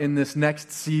in this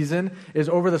next season is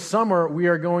over the summer, we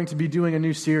are going to be doing a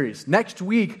new series. Next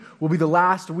week will be the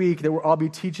last week that I'll be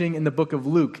teaching in the book of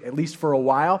Luke, at least for a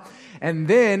while. And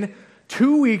then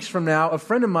 2 weeks from now, a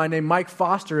friend of mine named Mike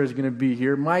Foster is going to be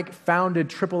here. Mike founded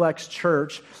XXX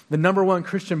Church, the #1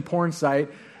 Christian porn site,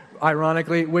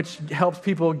 ironically, which helps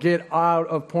people get out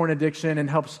of porn addiction and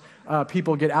helps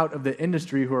people get out of the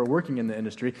industry who are working in the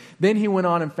industry. Then he went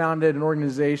on and founded an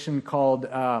organization called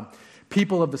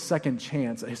People of the Second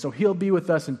Chance. So he'll be with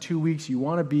us in 2 weeks. You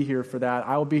want to be here for that.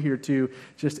 I will be here too,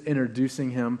 just introducing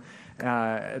him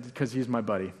because he's my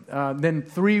buddy. Then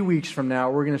 3 weeks from now,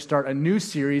 we're going to start a new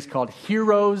series called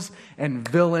Heroes and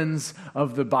Villains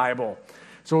of the Bible.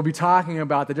 So we'll be talking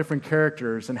about the different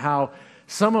characters and how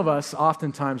some of us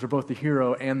oftentimes are both the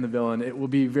hero and the villain. It will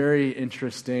be very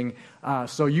interesting.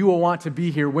 So you will want to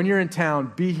be here. When you're in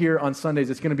town, be here on Sundays.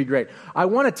 It's going to be great. I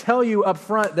want to tell you up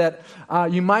front that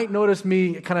you might notice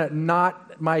me kind of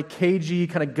not my cagey,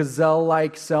 kind of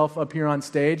gazelle-like self up here on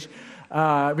stage.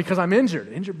 Because I'm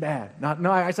injured bad.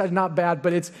 I said not bad,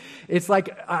 but it's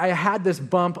like I had this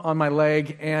bump on my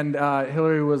leg, and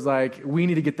Hillary was like, "We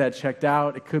need to get that checked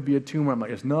out. It could be a tumor." I'm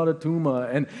like, "It's not a tumor,"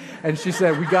 and she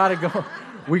said, "We gotta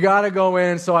go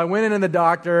in." So I went in the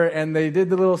doctor, and they did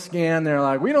the little scan. They're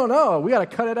like, "We don't know. We gotta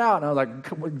cut it out." And I was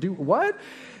like, "Do what?"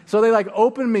 So they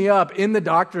opened me up in the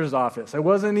doctor's office. It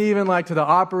wasn't even to the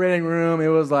operating room. It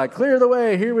was like, "Clear the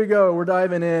way. Here we go. We're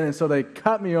diving in." And so they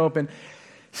cut me open.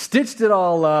 Stitched it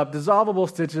all up, dissolvable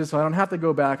stitches, so I don't have to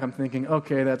go back. I'm thinking,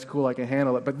 okay, that's cool, I can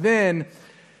handle it. But then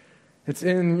it's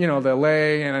in, the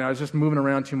leg, and I was just moving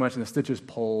around too much, and the stitches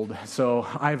pulled. So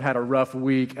I've had a rough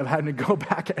week of having to go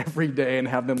back every day and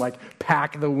have them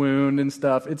pack the wound and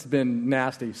stuff. It's been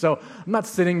nasty. So I'm not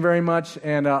sitting very much,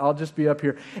 and I'll just be up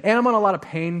here. And I'm on a lot of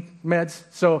pain meds.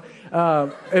 So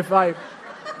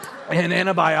and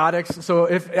antibiotics. So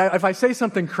if I say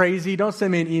something crazy, don't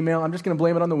send me an email. I'm just going to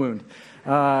blame it on the wound.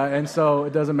 And so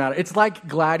it doesn't matter. It's like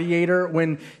Gladiator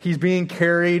when he's being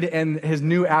carried and his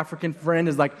new African friend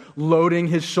is loading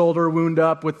his shoulder wound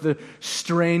up with the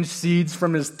strange seeds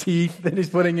from his teeth that he's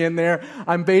putting in there.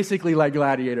 I'm basically like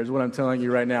Gladiator is what I'm telling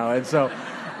you right now. And so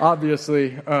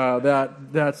obviously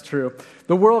that's true.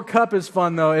 The World Cup is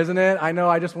fun though, isn't it? I know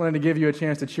I just wanted to give you a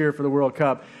chance to cheer for the World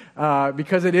Cup.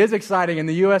 Because it is exciting, and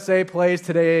the USA plays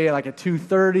today at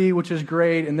 2:30, which is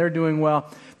great, and they're doing well.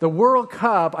 The World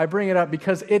Cup, I bring it up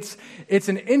because it's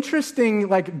an interesting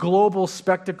global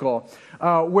spectacle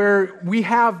where we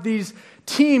have these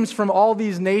teams from all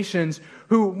these nations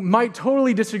who might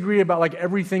totally disagree about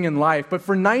everything in life, but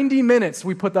for 90 minutes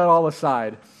we put that all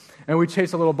aside and we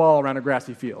chase a little ball around a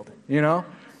grassy field, There's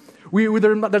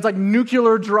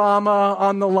nuclear drama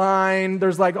on the line.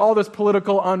 There's all this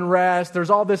political unrest. There's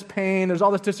all this pain. There's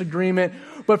all this disagreement.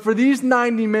 But for these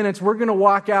 90 minutes, we're going to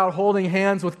walk out holding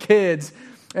hands with kids,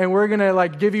 and we're going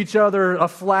to give each other a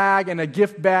flag and a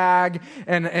gift bag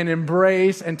and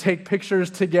embrace and take pictures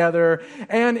together.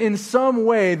 And in some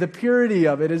way, the purity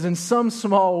of it is in some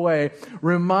small way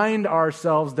remind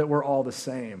ourselves that we're all the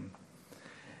same.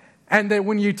 And that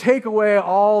when you take away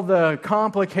all the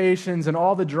complications and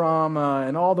all the drama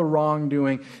and all the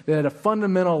wrongdoing, that at a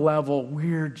fundamental level,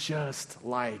 we're just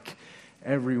like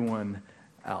everyone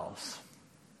else.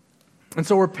 And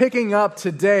so we're picking up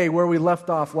today where we left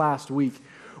off last week,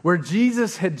 where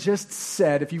Jesus had just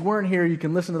said, if you weren't here, you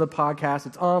can listen to the podcast.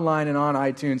 It's online and on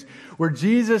iTunes, where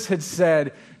Jesus had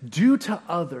said, "Do to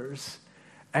others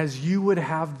as you would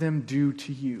have them do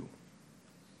to you."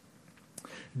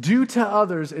 Do to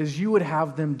others as you would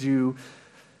have them do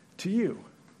to you.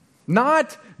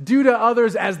 Not do to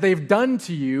others as they've done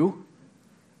to you.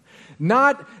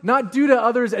 Not do to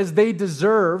others as they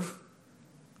deserve.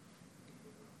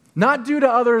 Not do to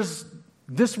others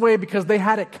this way because they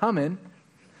had it coming.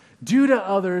 Do to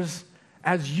others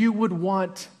as you would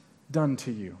want done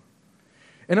to you.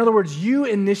 In other words, you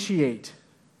initiate.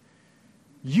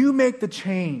 You make the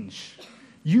change.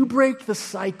 You break the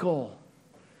cycle.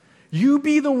 You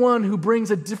be the one who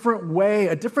brings a different way,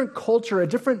 a different culture, a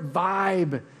different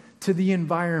vibe to the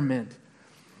environment.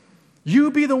 You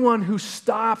be the one who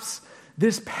stops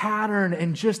this pattern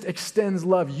and just extends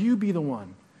love. You be the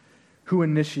one who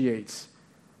initiates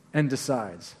and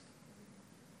decides.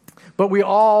 But we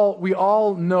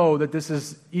all know that this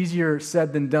is easier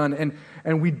said than done,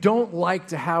 and we don't like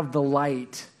to have the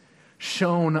light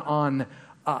shone on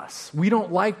us. We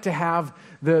don't like to have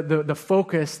the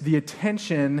focus, the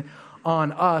attention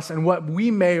on us and what we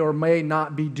may or may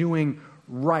not be doing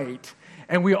right.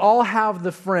 And we all have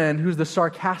the friend who's the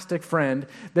sarcastic friend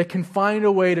that can find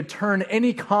a way to turn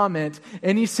any comment,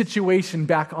 any situation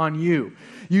back on you.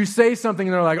 You say something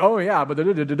and they're like, "Oh yeah, but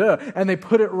da-da-da-da-da," and they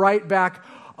put it right back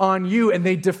on you, and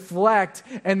they deflect,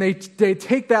 and they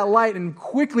take that light, and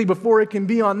quickly, before it can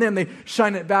be on them, they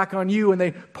shine it back on you, and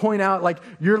they point out like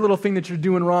your little thing that you're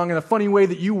doing wrong, and the funny way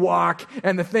that you walk,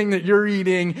 and the thing that you're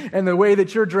eating, and the way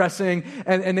that you're dressing,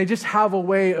 and they just have a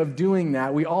way of doing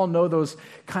that. We all know those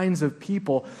kinds of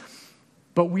people.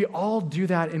 But we all do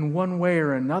that in one way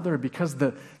or another because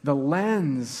the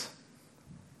lens,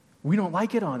 we don't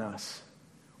like it on us.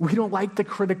 We don't like the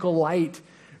critical light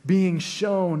being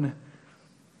shown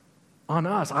on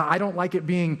us. I don't like it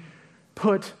being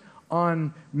put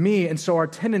on me. And so our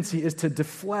tendency is to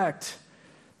deflect,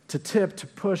 to tip, to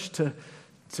push, to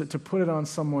put it on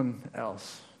someone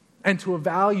else. And to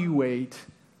evaluate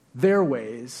their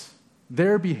ways,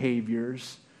 their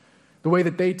behaviors, the way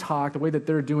that they talk, the way that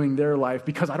they're doing their life,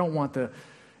 because I don't want the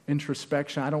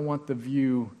introspection, I don't want the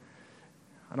view,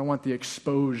 I don't want the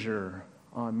exposure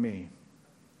on me.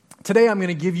 Today I'm going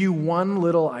to give you one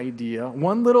little idea,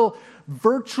 one little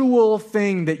virtual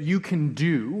thing that you can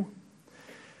do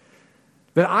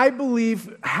that I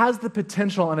believe has the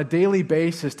potential on a daily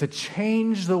basis to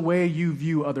change the way you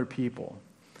view other people.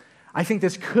 I think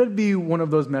this could be one of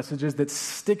those messages that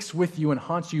sticks with you and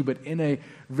haunts you, but in a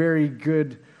very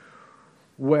good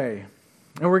way.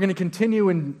 And we're going to continue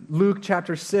in Luke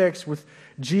chapter 6 with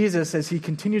Jesus as he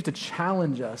continues to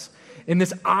challenge us in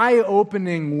this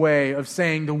eye-opening way of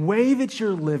saying the way that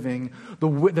you're living,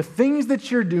 the things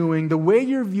that you're doing, the way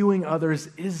you're viewing others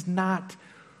is not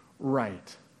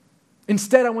right.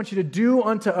 Instead, I want you to do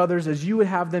unto others as you would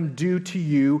have them do to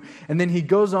you. And then he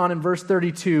goes on in verse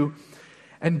 32,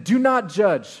 and do not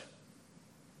judge,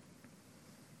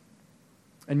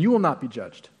 and you will not be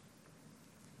judged.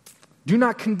 Do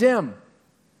not condemn,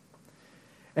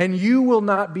 and you will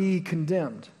not be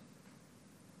condemned.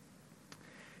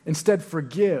 Instead,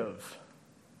 forgive,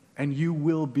 and you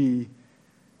will be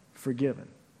forgiven.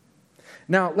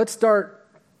 Now, let's start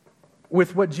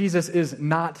with what Jesus is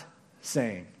not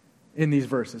saying in these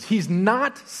verses. He's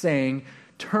not saying,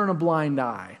 turn a blind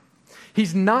eye.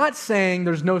 He's not saying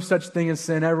there's no such thing as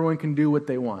sin, everyone can do what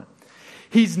they want.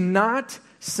 He's not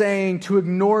saying to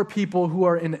ignore people who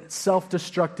are in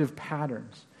self-destructive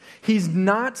patterns. He's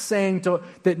not saying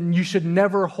that you should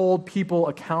never hold people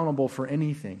accountable for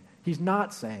anything. He's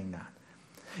not saying that.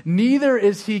 Neither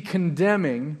is he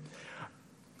condemning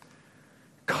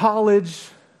college,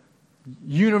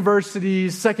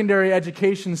 universities, secondary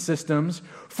education systems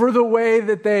for the way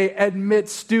that they admit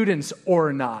students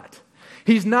or not.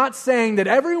 He's not saying that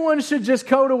everyone should just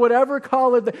go to whatever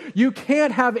college. You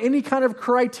can't have any kind of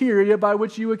criteria by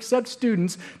which you accept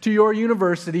students to your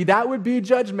university. That would be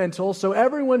judgmental, so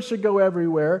everyone should go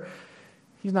everywhere.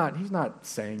 He's not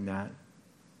saying that.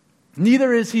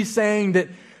 Neither is he saying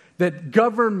that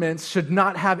governments should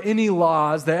not have any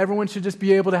laws, that everyone should just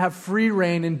be able to have free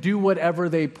reign and do whatever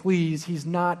they please. He's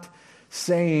not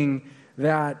saying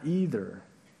that either.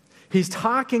 He's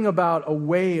talking about a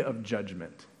way of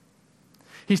judgment.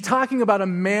 He's talking about a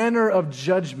manner of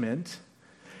judgment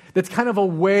that's kind of a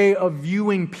way of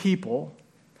viewing people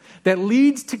that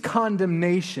leads to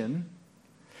condemnation,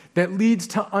 that leads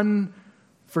to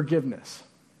unforgiveness.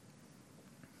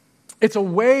 It's a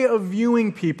way of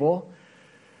viewing people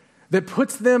that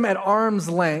puts them at arm's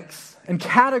length and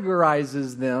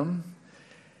categorizes them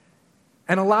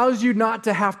and allows you not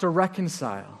to have to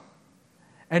reconcile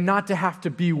and not to have to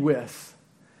be with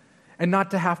and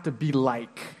not to have to be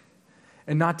like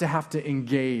and not to have to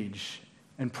engage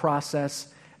and process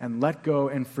and let go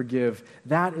and forgive.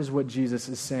 That is what Jesus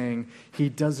is saying he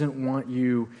doesn't want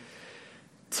you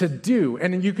to do.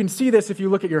 And you can see this if you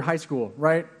look at your high school,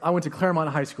 right? I went to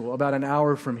Claremont High School, about an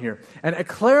hour from here. And at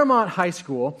Claremont High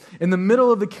School, in the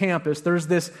middle of the campus, there's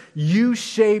this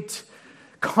U-shaped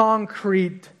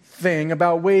concrete thing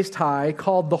about waist high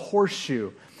called the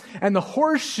Horseshoe. And the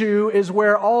Horseshoe is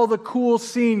where all the cool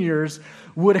seniors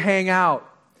would hang out.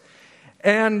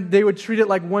 And they would treat it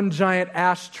like one giant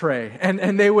ashtray.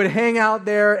 And they would hang out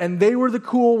there, and they were the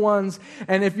cool ones.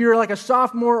 And if you're like a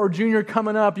sophomore or junior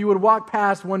coming up, you would walk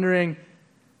past wondering,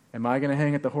 am I going to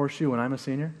hang at the Horseshoe when I'm a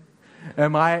senior?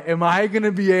 Am I going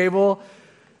to be able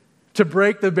to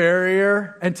break the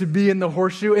barrier and to be in the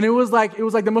Horseshoe? And it was like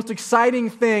the most exciting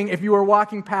thing if you were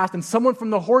walking past and someone from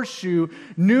the Horseshoe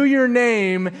knew your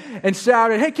name and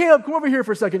shouted, "Hey, Caleb, come over here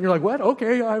for a second." You're like, "What?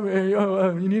 Okay,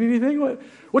 you need anything?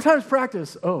 What time's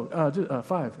practice?" "Oh,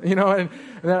 5."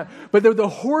 But the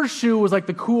Horseshoe was like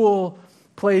the cool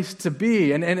place to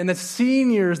be. And the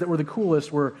seniors that were the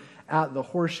coolest were at the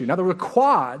Horseshoe. Now, there were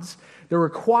quads. There were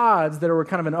quads that were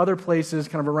kind of in other places,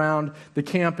 kind of around the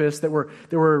campus, that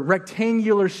were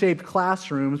rectangular-shaped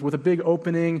classrooms with a big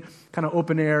opening, kind of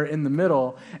open air in the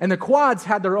middle. And the quads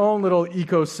had their own little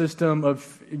ecosystem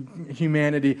of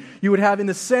humanity. You would have in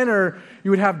the center,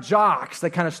 you would have jocks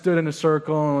that kind of stood in a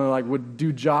circle and like would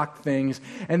do jock things.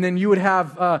 And then you would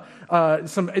have a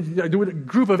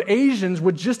group of Asians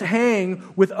would just hang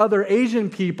with other Asian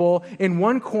people in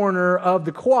one corner of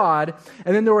the quad.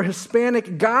 And then there were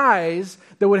Hispanic guys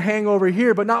that would hang over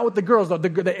here, but not with the girls.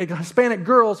 The Hispanic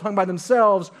girls hung by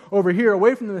themselves over here,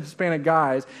 away from the Hispanic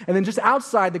guys. And then just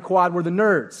outside the quad were the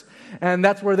nerds. And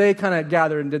that's where they kind of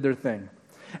gathered and did their thing.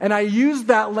 And I use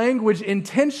that language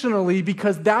intentionally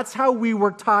because that's how we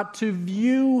were taught to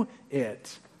view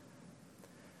it.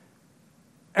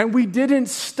 And we didn't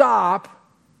stop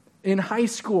in high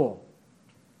school.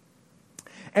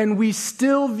 And we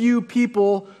still view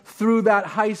people through that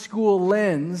high school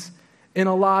lens in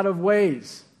a lot of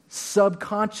ways,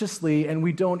 subconsciously, and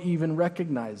we don't even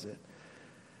recognize it.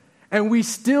 And we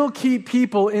still keep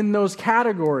people in those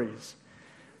categories.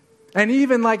 And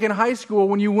even like in high school,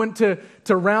 when you went to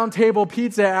Round Table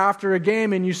Pizza after a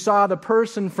game and you saw the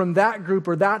person from that group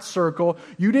or that circle,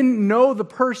 you didn't know the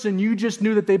person, you just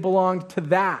knew that they belonged to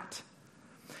that.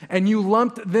 And you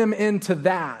lumped them into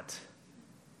that.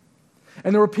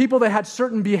 And there were people that had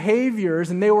certain behaviors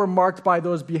and they were marked by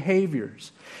those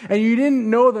behaviors. And you didn't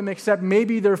know them except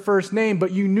maybe their first name,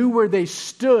 but you knew where they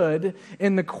stood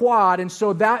in the quad, and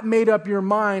so that made up your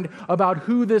mind about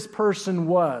who this person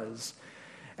was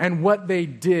and what they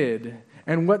did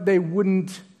and what they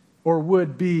wouldn't or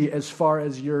would be as far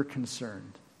as you're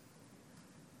concerned.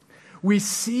 We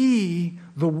see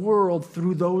the world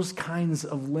through those kinds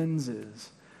of lenses,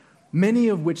 many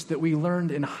of which that we learned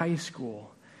in high school.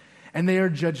 And they are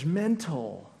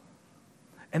judgmental,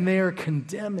 and they are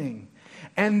condemning,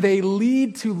 and they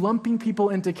lead to lumping people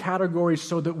into categories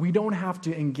so that we don't have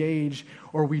to engage,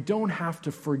 or we don't have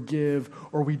to forgive,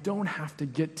 or we don't have to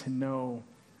get to know.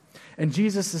 And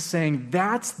Jesus is saying,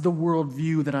 that's the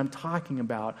worldview that I'm talking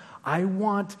about. I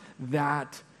want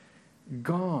that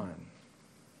gone.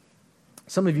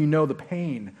 Some of you know the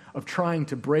pain of trying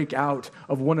to break out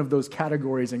of one of those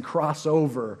categories and cross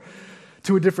over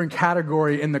to a different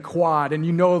category in the quad, and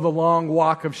you know the long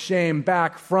walk of shame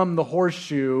back from the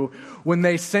Horseshoe when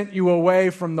they sent you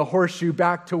away from the Horseshoe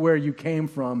back to where you came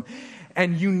from.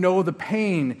 And you know the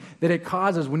pain that it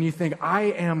causes when you think,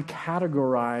 I am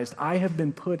categorized, I have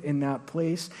been put in that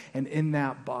place and in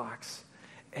that box.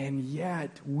 And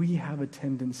yet, we have a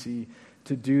tendency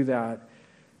to do that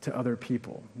to other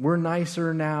people. We're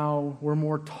nicer now, we're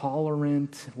more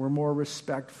tolerant, we're more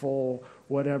respectful,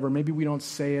 whatever. Maybe we don't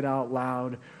say it out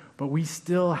loud, but we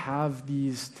still have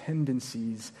these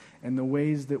tendencies and the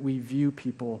ways that we view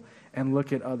people and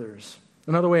look at others.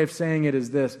 Another way of saying it is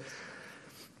this.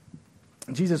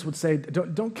 Jesus would say,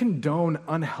 don't condone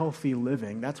unhealthy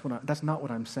living. That's not what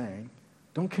I'm saying.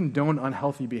 Don't condone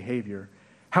unhealthy behavior.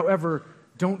 However,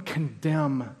 don't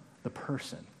condemn the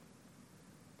person.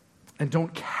 And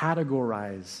don't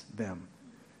categorize them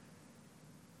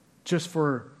just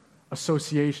for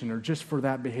association or just for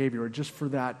that behavior or just for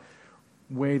that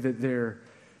way that they're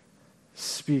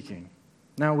speaking.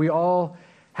 Now, we all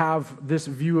have this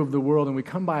view of the world, and we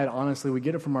come by it honestly. We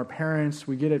get it from our parents.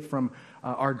 We get it from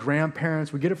our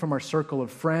grandparents. We get it from our circle of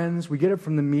friends. We get it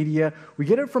from the media. We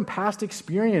get it from past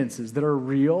experiences that are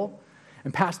real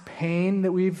and past pain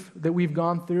that we've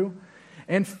gone through,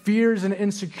 and fears and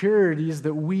insecurities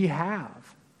that we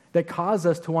have that cause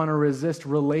us to want to resist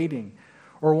relating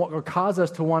or cause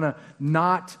us to want to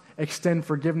not extend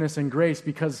forgiveness and grace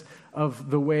because of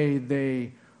the way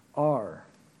they are.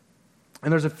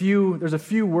 And there's a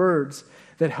few words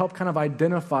that help kind of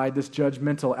identify this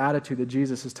judgmental attitude that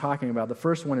Jesus is talking about. The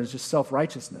first one is just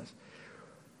self-righteousness.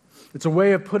 It's a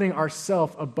way of putting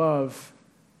ourselves above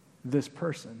this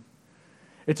person.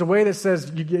 It's a way that says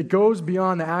it goes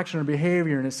beyond the action or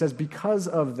behavior, and it says, because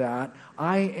of that,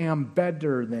 I am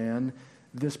better than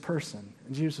this person.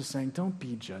 And Jesus is saying, don't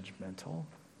be judgmental.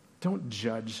 Don't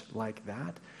judge like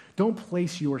that. Don't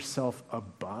place yourself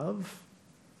above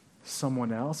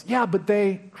someone else. Yeah, but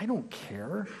I don't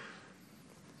care.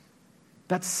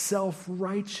 That's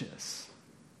self-righteous.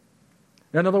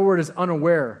 Another word is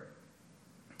unaware.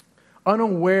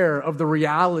 Unaware of the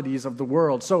realities of the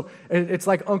world. So it's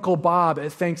like Uncle Bob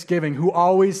at Thanksgiving, who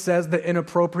always says the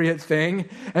inappropriate thing,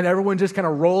 and everyone just kind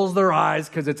of rolls their eyes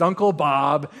because it's Uncle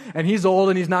Bob, and he's old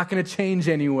and he's not going to change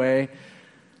anyway.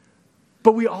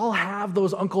 But we all have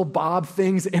those Uncle Bob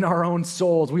things in our own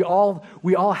souls. We all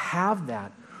have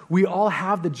that. We all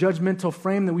have the judgmental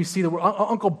frame that we see.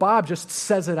 Uncle Bob just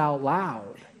says it out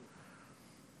loud.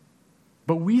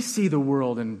 But we see the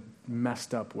world in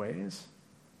messed up ways.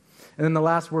 And then the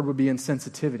last word would be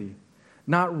insensitivity.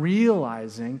 Not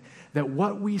realizing that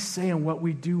what we say and what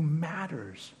we do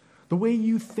matters. The way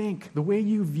you think, the way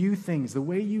you view things, the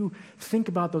way you think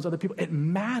about those other people, it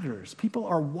matters. People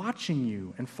are watching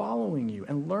you and following you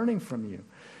and learning from you.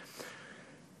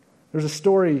 There's a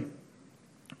story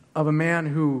of a man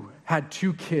who had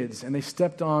 2 kids, and they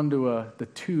stepped onto the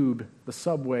tube, the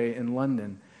subway in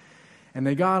London. And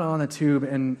they got on the tube,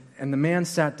 and the man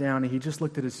sat down, and he just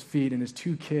looked at his feet, and his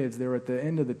 2 kids, they were at the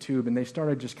end of the tube, and they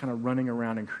started just kind of running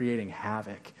around and creating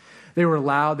havoc. They were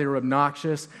loud, they were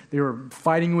obnoxious, they were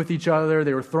fighting with each other,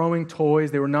 they were throwing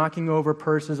toys, they were knocking over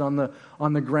purses on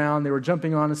the ground, they were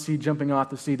jumping on the seat, jumping off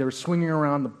the seat, they were swinging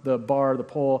around the bar, the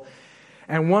pole.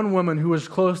 And one woman who was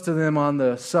close to them on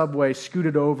the subway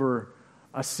scooted over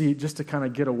a seat just to kind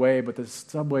of get away, but the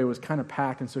subway was kind of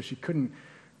packed, and so she couldn't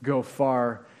go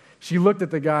far. She looked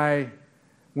at the guy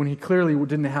when he clearly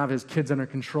didn't have his kids under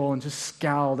control and just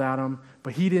scowled at him,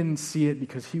 but he didn't see it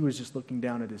because he was just looking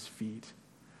down at his feet.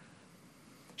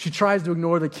 She tries to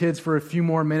ignore the kids for a few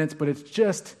more minutes, but it's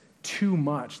just too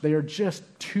much. They are just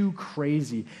too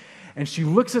crazy. And she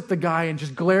looks at the guy and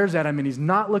just glares at him, and he's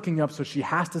not looking up, so she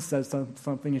has to say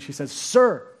something, and she says,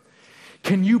 "Sir,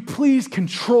 can you please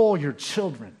control your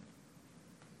children?"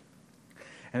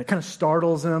 And it kind of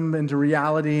startles him into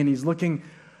reality, and he's looking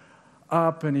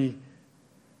up, and he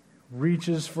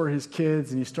reaches for his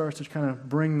kids, and he starts to kind of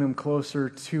bring them closer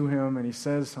to him, and he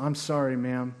says, "I'm sorry,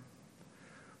 ma'am.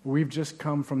 We've just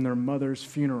come from their mother's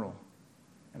funeral,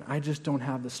 and I just don't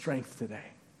have the strength today."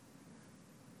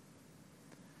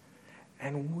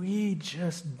 And we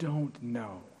just don't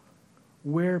know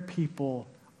where people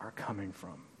are coming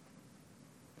from.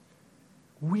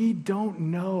 We don't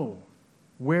know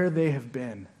where they have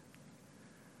been.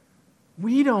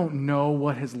 We don't know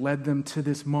what has led them to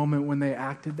this moment when they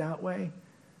acted that way.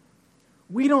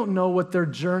 We don't know what their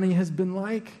journey has been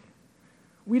like.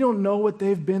 We don't know what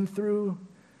they've been through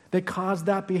that caused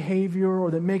that behavior or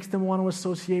that makes them want to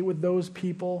associate with those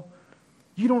people.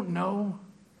 You don't know.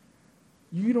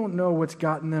 You don't know what's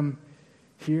gotten them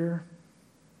here.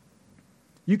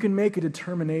 You can make a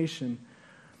determination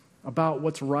about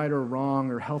what's right or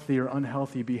wrong or healthy or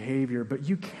unhealthy behavior, but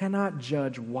you cannot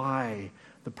judge why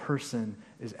the person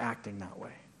is acting that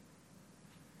way.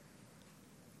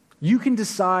 You can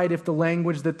decide if the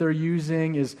language that they're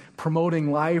using is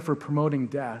promoting life or promoting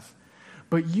death,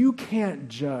 but you can't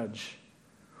judge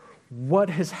what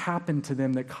has happened to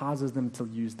them that causes them to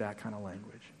use that kind of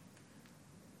language.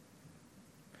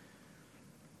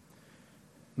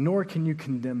 Nor can you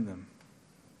condemn them.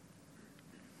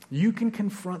 You can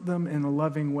confront them in a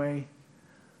loving way,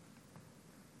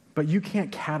 but you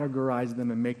can't categorize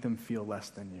them and make them feel less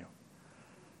than you.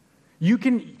 You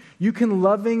can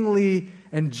lovingly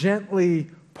and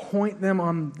gently point them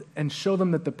on and show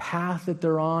them that the path that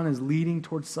they're on is leading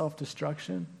towards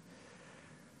self-destruction,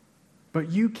 but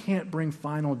you can't bring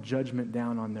final judgment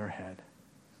down on their head.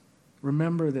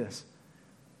 Remember this.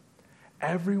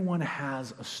 Everyone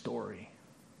has a story.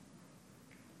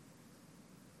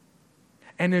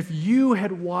 And if you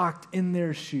had walked in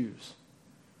their shoes,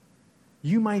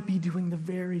 you might be doing the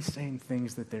very same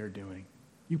things that they're doing.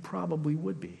 You probably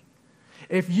would be.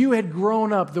 If you had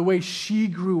grown up the way she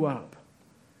grew up,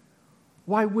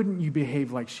 why wouldn't you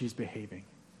behave like she's behaving?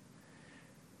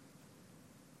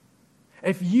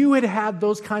 If you had had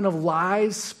those kind of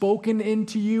lies spoken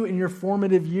into you in your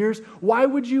formative years, why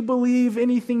would you believe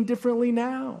anything differently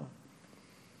now?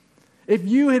 If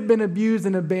you had been abused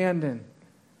and abandoned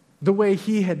the way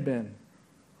he had been,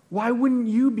 why wouldn't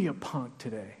you be a punk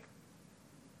today?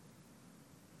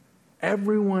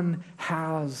 Everyone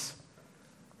has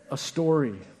a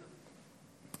story.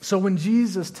 So when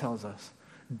Jesus tells us,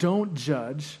 don't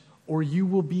judge or you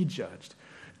will be judged.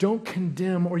 Don't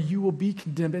condemn or you will be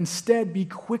condemned. Instead, be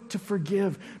quick to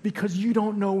forgive because you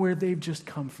don't know where they've just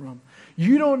come from.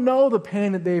 You don't know the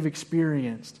pain that they've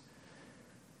experienced.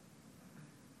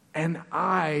 And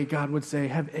I, God would say,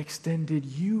 have extended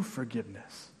you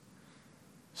forgiveness.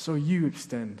 So you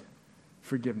extend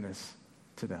forgiveness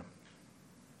to them.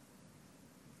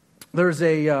 There's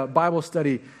a Bible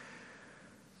study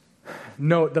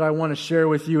note that I want to share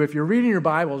with you. If you're reading your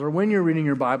Bibles, or when you're reading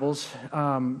your Bibles,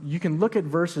 you can look at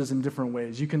verses in different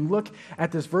ways. You can look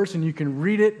at this verse and you can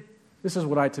read it. This is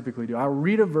what I typically do. I'll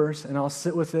read a verse and I'll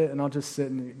sit with it and I'll just sit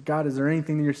and, God, is there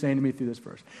anything that you're saying to me through this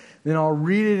verse? Then I'll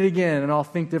read it again and I'll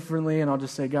think differently and I'll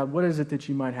just say, God, what is it that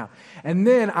you might have? And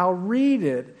then I'll read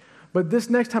it, but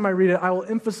this next time I read it, I will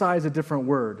emphasize a different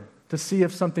word to see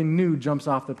if something new jumps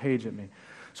off the page at me.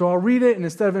 So I'll read it, and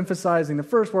instead of emphasizing the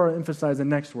first word, I'll emphasize the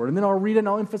next word. And then I'll read it, and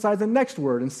I'll emphasize the next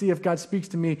word and see if God speaks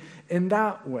to me in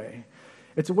that way.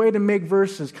 It's a way to make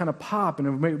verses kind of pop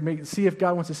and see if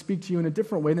God wants to speak to you in a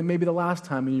different way than maybe the last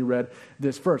time you read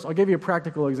this verse. I'll give you a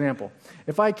practical example.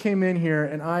 If I came in here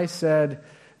and I said,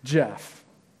 Jeff,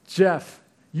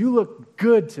 you look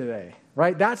good today,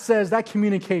 right? That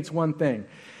communicates one thing.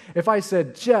 If I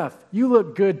said, Jeff, you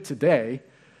look good today,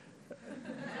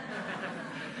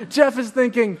 Jeff is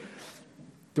thinking,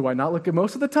 do I not look good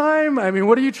most of the time? I mean,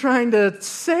 what are you trying to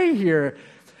say here?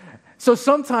 So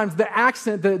sometimes the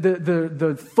accent,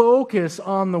 the focus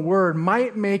on the word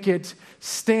might make it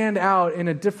stand out in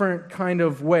a different kind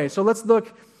of way. So let's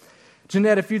look,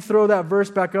 Jeanette, if you throw that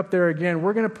verse back up there again,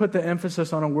 we're going to put the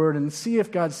emphasis on a word and see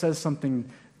if God says something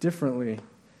differently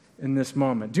in this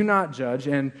moment. Do not judge,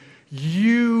 and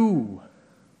you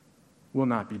will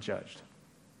not be judged.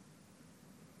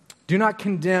 Do not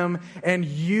condemn, and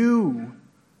you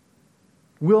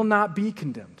will not be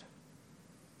condemned.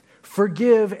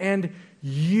 Forgive, and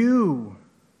you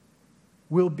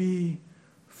will be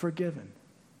forgiven.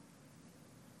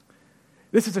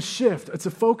 This is a shift. It's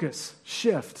a focus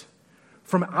shift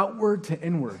from outward to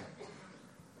inward,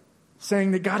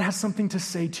 saying that God has something to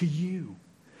say to you.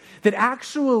 That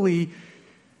actually,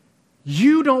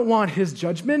 you don't want his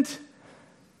judgment.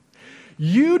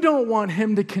 You don't want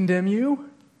him to condemn you.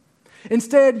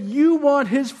 Instead, you want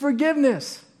his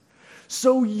forgiveness.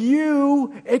 So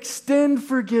you extend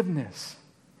forgiveness.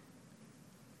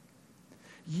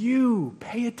 You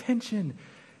pay attention.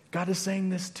 God is saying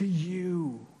this to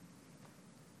you.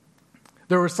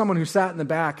 There was someone who sat in the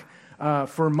back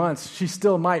for months. She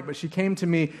still might, but she came to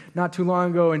me not too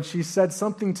long ago and she said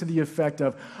something to the effect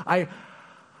of, I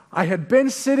had been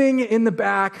sitting in the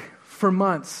back for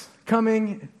months,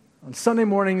 coming on Sunday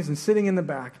mornings and sitting in the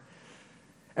back.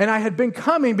 And I had been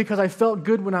coming because I felt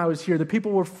good when I was here. The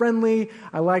people were friendly.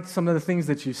 I liked some of the things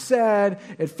that you said.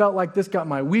 It felt like this got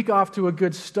my week off to a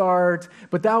good start.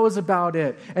 But that was about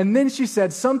it. And then she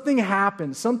said, something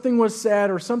happened. Something was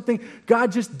said or something.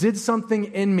 God just did something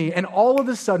in me. And all of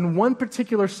a sudden, one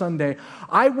particular Sunday,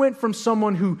 I went from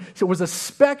someone who was a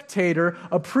spectator,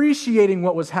 appreciating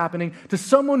what was happening, to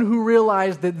someone who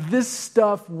realized that this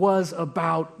stuff was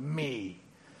about me.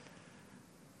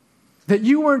 That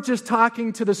you weren't just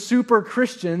talking to the super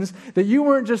Christians, that you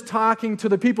weren't just talking to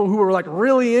the people who were like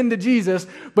really into Jesus,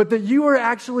 but that you were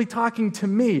actually talking to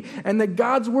me. And that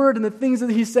God's word and the things that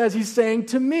he says, he's saying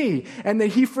to me. And that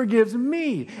he forgives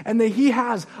me. And that he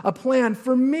has a plan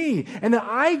for me. And that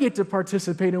I get to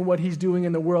participate in what he's doing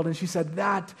in the world. And she said,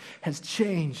 that has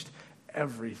changed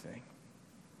everything.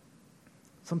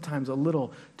 Sometimes a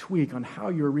little tweak on how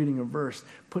you're reading a verse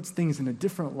puts things in a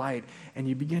different light, and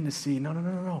you begin to see,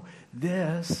 no.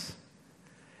 This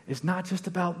is not just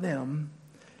about them,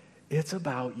 it's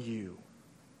about you.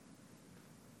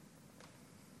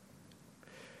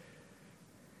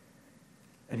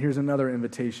 And here's another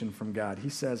invitation from God. He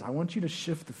says, I want you to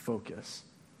shift the focus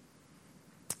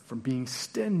from being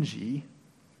stingy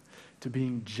to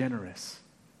being generous.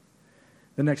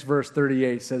 The next verse,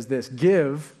 38, says this,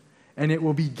 give, and it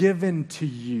will be given to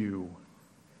you.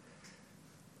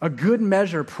 A good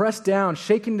measure, pressed down,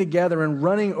 shaken together, and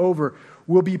running over,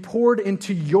 will be poured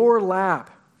into your lap.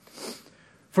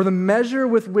 For the measure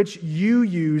with which you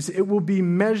use, it will be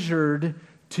measured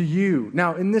to you.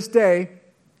 Now, in this day,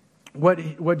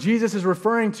 what Jesus is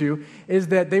referring to is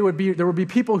that there would be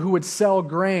people who would sell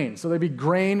grain. So there'd be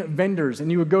grain vendors, and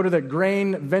you would go to the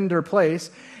grain vendor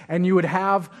place, and you would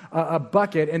have a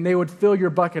bucket, and they would fill your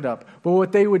bucket up. But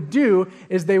what they would do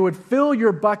is they would fill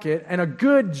your bucket, and a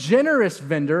good, generous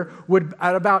vendor would,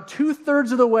 at about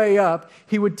 2/3 of the way up,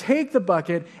 he would take the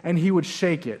bucket, and he would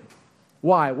shake it.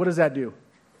 Why? What does that do?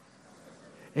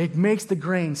 It makes the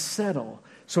grain settle.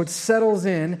 So it settles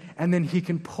in, and then he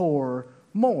can pour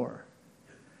more.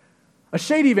 A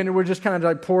shady vendor would just kind of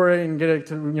like pour it and get it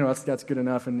to, that's good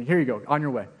enough, and here you go, on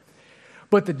your way.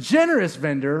 But the generous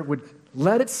vendor would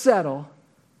let it settle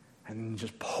and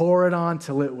just pour it on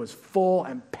till it was full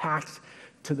and packed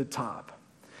to the top.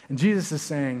 And Jesus is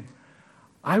saying,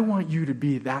 I want you to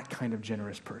be that kind of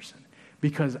generous person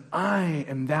because I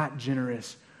am that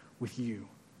generous with you.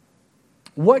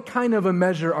 What kind of a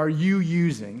measure are you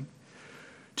using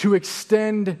to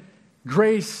extend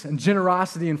grace and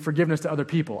generosity and forgiveness to other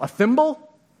people? A thimble?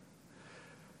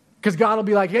 Because God will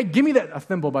be like, hey, give me that. A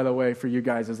thimble, by the way, for you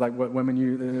guys is like what women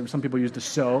use. Some people use to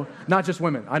sew. Not just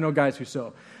women. I know guys who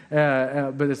sew.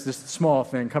 But it's this small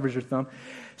thing, covers your thumb.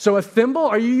 So a thimble,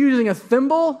 are you using a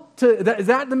thimble? Is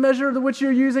that the measure of which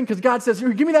you're using? Because God says,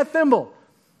 give me that thimble.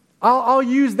 I'll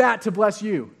use that to bless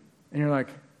you. And you're like,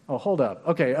 oh, hold up.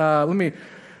 Okay, let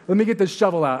me get this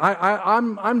shovel out.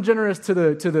 I'm generous to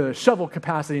the shovel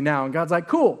capacity now. And God's like,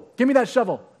 cool, give me that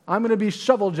shovel. I'm going to be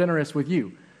shovel generous with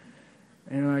you.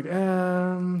 And you're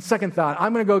like, second thought,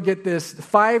 I'm going to go get this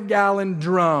 5-gallon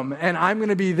drum, and I'm going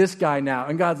to be this guy now.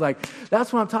 And God's like,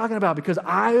 that's what I'm talking about, because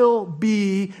I'll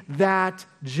be that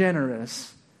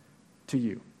generous to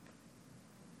you.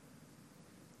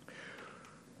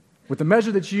 With the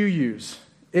measure that you use,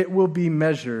 it will be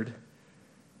measured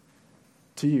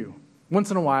to you. Once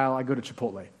in a while, I go to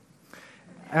Chipotle.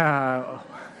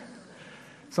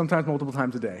 Sometimes multiple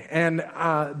times a day. And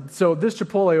so this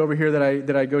Chipotle over here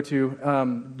that I go to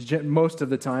most of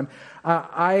the time,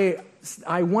 I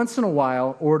once in a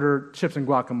while order chips and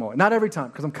guacamole. Not every time,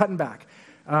 because I'm cutting back.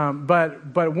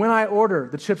 But when I order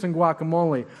the chips and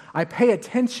guacamole, I pay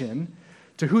attention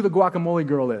to who the guacamole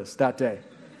girl is that day.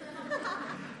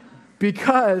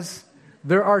 Because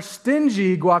there are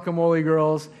stingy guacamole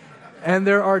girls and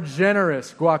there are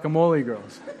generous guacamole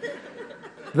girls.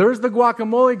 There's the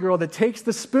guacamole girl that takes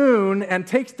the spoon and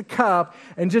takes the cup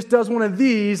and just does one of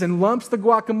these and lumps the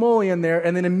guacamole in there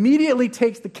and then immediately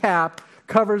takes the cap,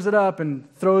 covers it up,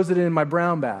 and throws it in my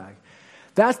brown bag.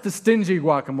 That's the stingy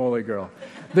guacamole girl.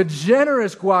 The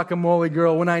generous guacamole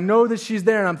girl, when I know that she's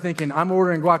there and I'm thinking, I'm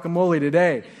ordering guacamole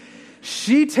today,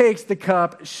 she takes the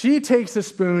cup, she takes the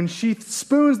spoon, she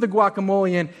spoons the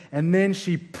guacamole in, and then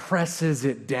she presses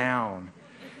it down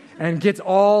and gets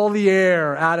all the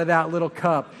air out of that little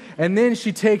cup. And then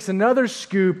she takes another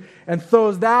scoop and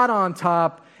throws that on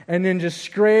top and then just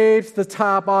scrapes the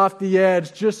top off the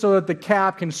edge just so that the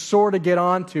cap can sort of get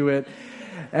onto it.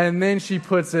 And then she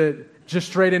puts it just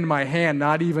straight into my hand,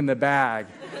 not even the bag.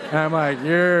 And I'm like,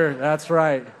 that's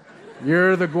right.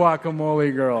 You're the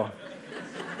guacamole girl.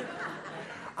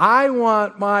 I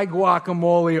want my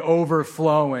guacamole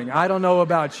overflowing. I don't know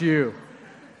about you.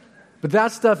 But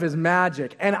that stuff is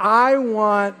magic. And I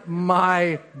want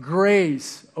my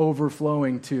grace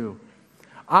overflowing too.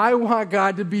 I want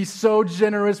God to be so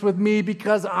generous with me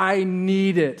because I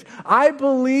need it. I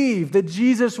believe that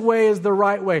Jesus' way is the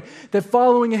right way, that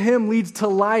following Him leads to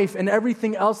life and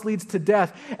everything else leads to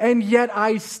death. And yet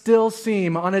I still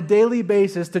seem on a daily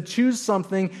basis to choose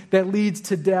something that leads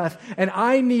to death. And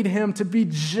I need Him to be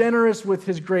generous with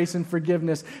His grace and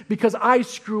forgiveness because I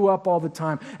screw up all the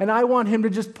time. And I want Him to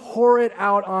just pour it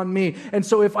out on me. And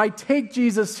so if I take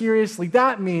Jesus seriously,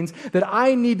 that means that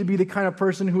I need to be the kind of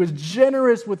person who is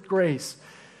generous with grace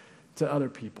to other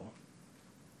people.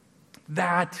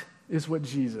 That is what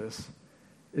Jesus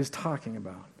is talking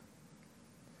about.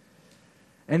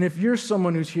 And if you're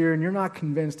someone who's here and you're not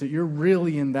convinced that you're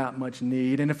really in that much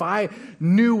need, and if I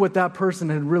knew what that person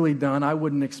had really done, I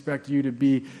wouldn't expect you to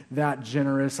be that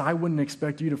generous, I wouldn't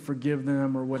expect you to forgive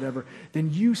them or whatever, then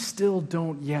you still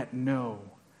don't yet know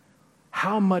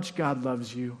how much God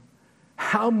loves you,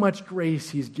 how much grace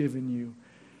He's given you,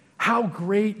 how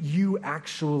great you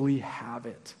actually have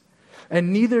it.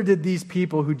 And neither did these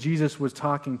people who Jesus was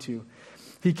talking to.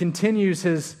 He continues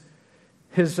his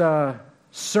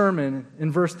sermon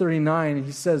in verse 39.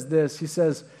 He says this. He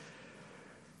says,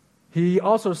 he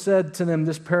also said to them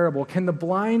this parable, "Can the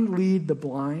blind lead the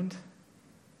blind?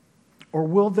 Or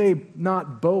will they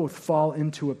not both fall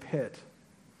into a pit?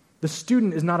 The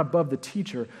student is not above the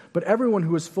teacher, but everyone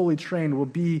who is fully trained will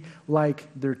be like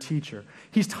their teacher."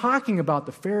 He's talking about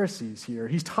the Pharisees here.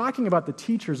 He's talking about the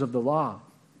teachers of the law.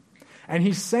 And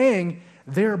he's saying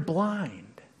they're blind.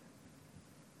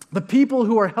 The people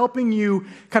who are helping you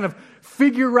kind of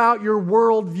figure out your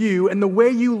worldview and the way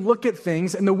you look at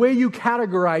things and the way you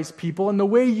categorize people and the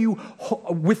way you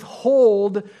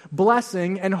withhold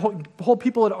blessing and hold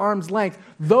people at arm's length,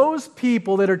 those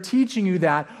people that are teaching you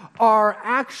that are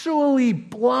actually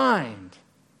blind.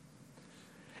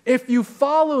 If you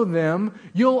follow them,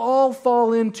 you'll all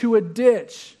fall into a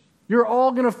ditch. You're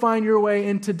all going to find your way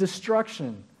into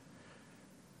destruction.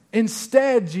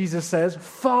 Instead, Jesus says,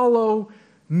 follow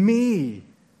me.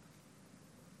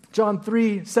 John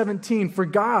 3:17, "For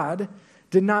God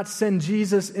did not send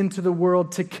Jesus into the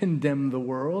world to condemn the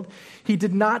world." He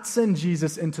did not send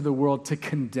Jesus into the world to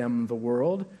condemn the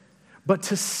world, but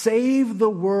to save the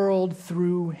world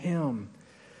through Him.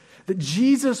 That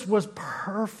Jesus was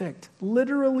perfect,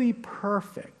 literally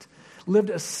perfect, lived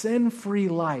a sin-free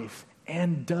life,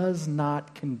 and does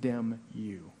not condemn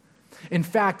you. In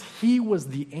fact, He was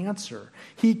the answer.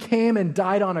 He came and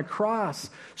died on a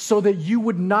cross so that you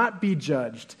would not be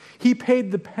judged. He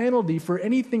paid the penalty for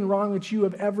anything wrong that you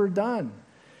have ever done.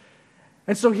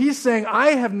 And so He's saying, I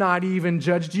have not even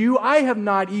judged you. I have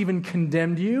not even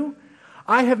condemned you.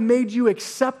 I have made you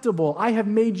acceptable. I have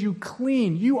made you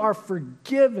clean. You are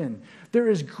forgiven. There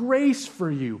is grace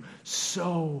for you.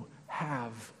 So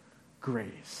have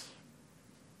grace.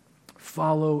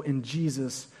 Follow in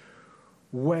Jesus'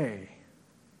 way.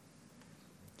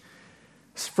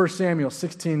 1 Samuel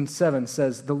 16:7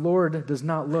 says, the Lord does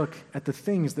not look at the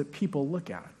things that people look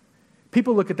at.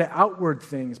 People look at the outward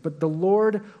things, but the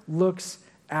Lord looks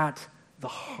at the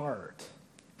heart.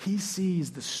 He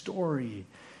sees the story.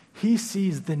 He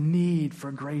sees the need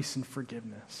for grace and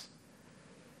forgiveness.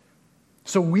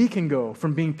 So we can go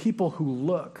from being people who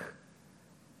look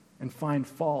and find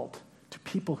fault to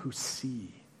people who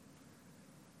see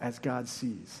as God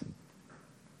sees.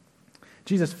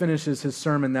 Jesus finishes his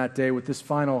sermon that day with this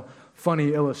final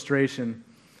funny illustration.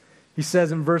 He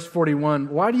says in verse 41,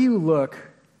 why do you look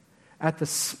at the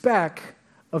speck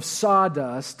of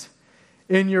sawdust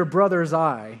in your brother's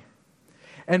eye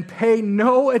and pay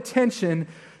no attention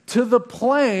to the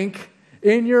plank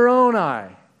in your own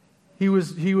eye? He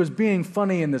was being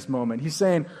funny in this moment. He's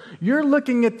saying, you're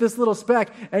looking at this little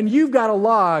speck and you've got a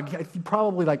log. He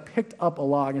probably picked up a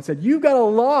log and said, you've got a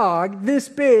log this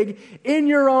big in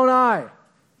your own eye.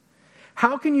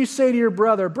 How can you say to your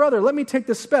brother, let me take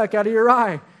the speck out of your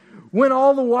eye, when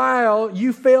all the while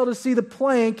you fail to see the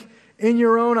plank in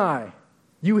your own eye?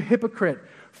 You hypocrite,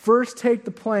 first take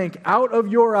the plank out of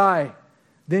your eye,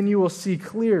 then you will see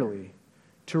clearly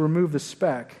to remove the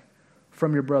speck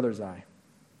from your brother's eye.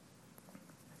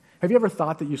 Have you ever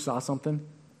thought that you saw something,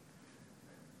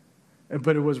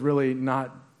 but it was really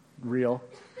not real?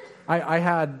 I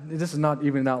had, this is not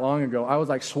even that long ago, I was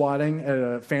swatting at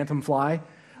a phantom fly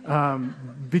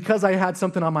because I had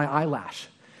something on my eyelash.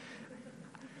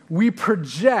 We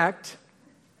project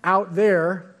out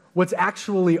there what's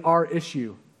actually our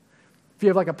issue. If you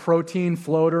have a protein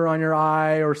floater on your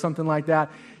eye or something like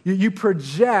that, you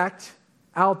project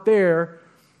out there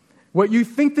what you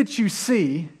think that you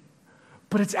see,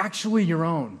 but it's actually your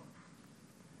own.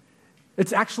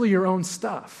 It's actually your own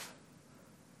stuff.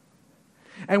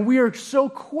 And we are so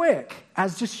quick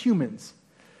as just humans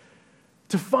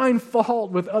to find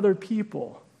fault with other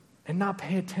people and not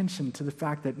pay attention to the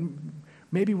fact that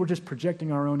maybe we're just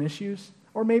projecting our own issues,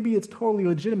 or maybe it's totally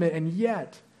legitimate, and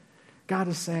yet God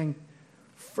is saying,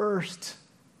 first,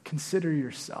 consider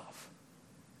yourself.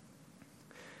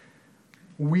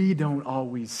 We don't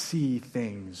always see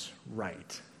things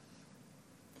right.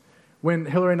 When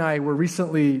Hillary and I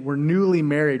were newly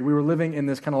married, we were living in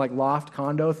this kind of loft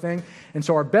condo thing. And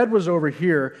so our bed was over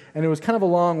here, and it was kind of a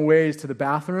long ways to the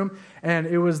bathroom. And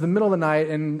it was the middle of the night,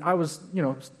 and I was,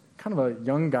 kind of a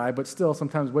young guy, but still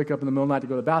sometimes wake up in the middle of the night to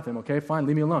go to the bathroom. Okay, fine,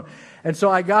 leave me alone. And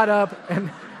so I got up,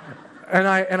 and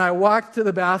I walked to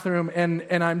the bathroom,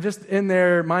 and I'm just in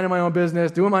there minding my own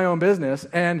business, doing my own business.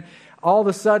 And all of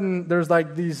a sudden, there's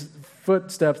these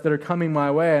footsteps that are coming my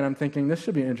way, and I'm thinking, this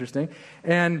should be interesting.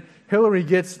 And Hillary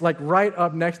gets right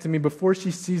up next to me before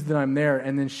she sees that I'm there,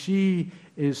 and then she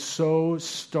is so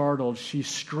startled. She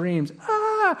screams,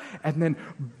 ah, and then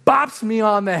bops me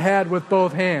on the head with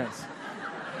both hands.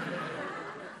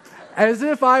 As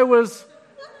if I was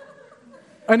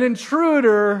an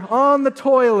intruder on the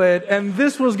toilet and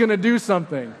this was going to do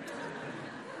something.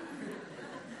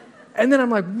 And then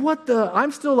I'm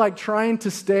I'm still trying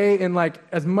to stay in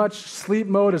as much sleep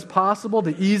mode as possible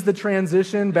to ease the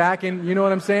transition back in, you know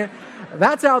what I'm saying?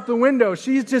 That's out the window.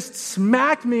 She's just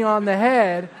smacked me on the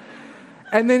head,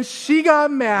 and then she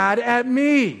got mad at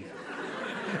me.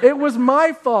 It was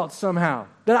my fault somehow,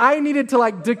 that I needed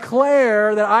to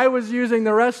declare that I was using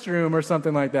the restroom or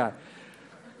something like that.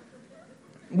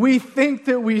 We think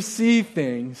that we see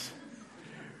things,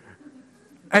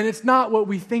 and it's not what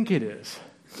we think it is.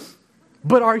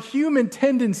 But our human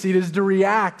tendency is to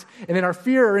react, and in our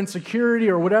fear or insecurity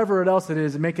or whatever else it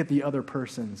is, make it the other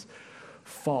person's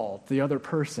fault. The other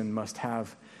person must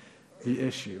have the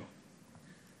issue.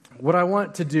 What I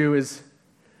want to do is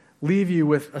leave you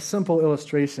with a simple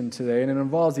illustration today, and it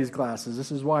involves these glasses.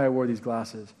 This is why I wore these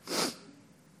glasses.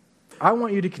 I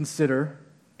want you to consider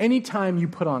any time you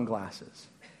put on glasses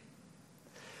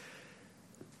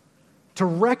to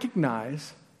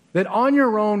recognize that on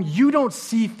your own, you don't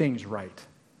see things right.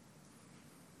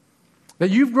 That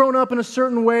you've grown up in a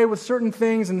certain way with certain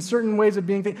things and certain ways of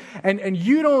being, and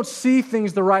you don't see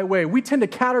things the right way. We tend to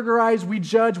categorize, we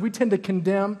judge, we tend to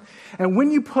condemn. And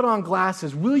when you put on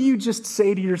glasses, will you just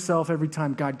say to yourself every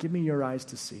time, God, give me your eyes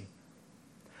to see?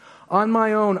 On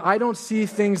my own, I don't see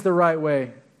things the right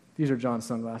way. These are John's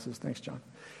sunglasses. Thanks, John.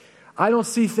 I don't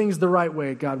see things the right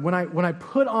way, God. When I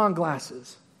put on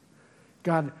glasses,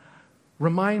 God,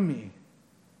 remind me,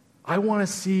 I want to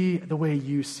see the way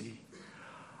you see.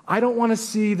 I don't want to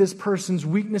see this person's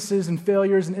weaknesses and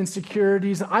failures and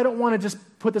insecurities. I don't want to just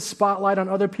put the spotlight on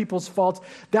other people's faults.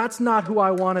 That's not who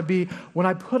I want to be. When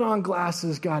I put on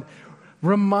glasses, God,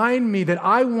 remind me that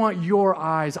I want your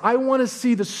eyes. I want to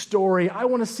see the story. I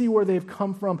want to see where they've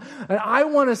come from. And I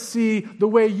want to see the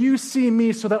way you see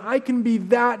me so that I can be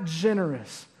that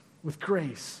generous with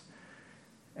grace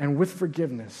and with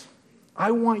forgiveness.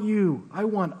 I want you. I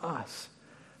want us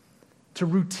to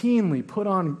routinely put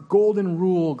on golden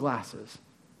rule glasses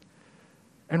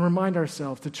and remind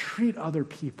ourselves to treat other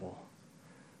people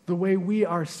the way we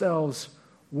ourselves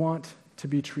want to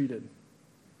be treated.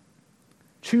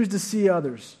 Choose to see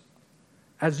others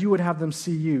as you would have them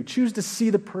see you. Choose to see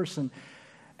the person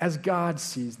as God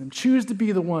sees them. Choose to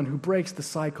be the one who breaks the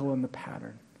cycle and the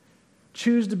pattern.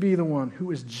 Choose to be the one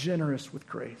who is generous with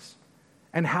grace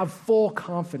and have full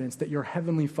confidence that your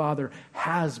heavenly Father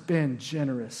has been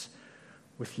generous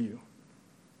with you.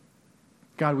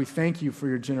 God, we thank you for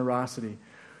your generosity.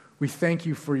 We thank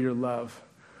you for your love.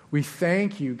 We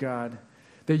thank you, God,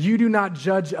 that you do not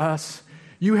judge us.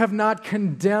 You have not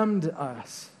condemned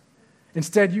us.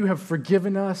 Instead, you have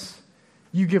forgiven us.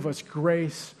 You give us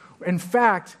grace. In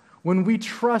fact, when we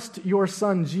trust your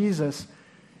Son, Jesus,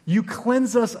 you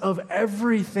cleanse us of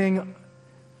everything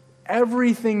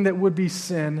that would be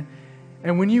sin.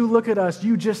 And when you look at us,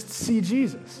 you just see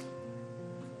Jesus.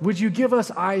 Would you give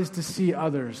us eyes to see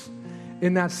others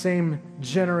in that same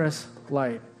generous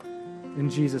light? In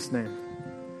Jesus' name.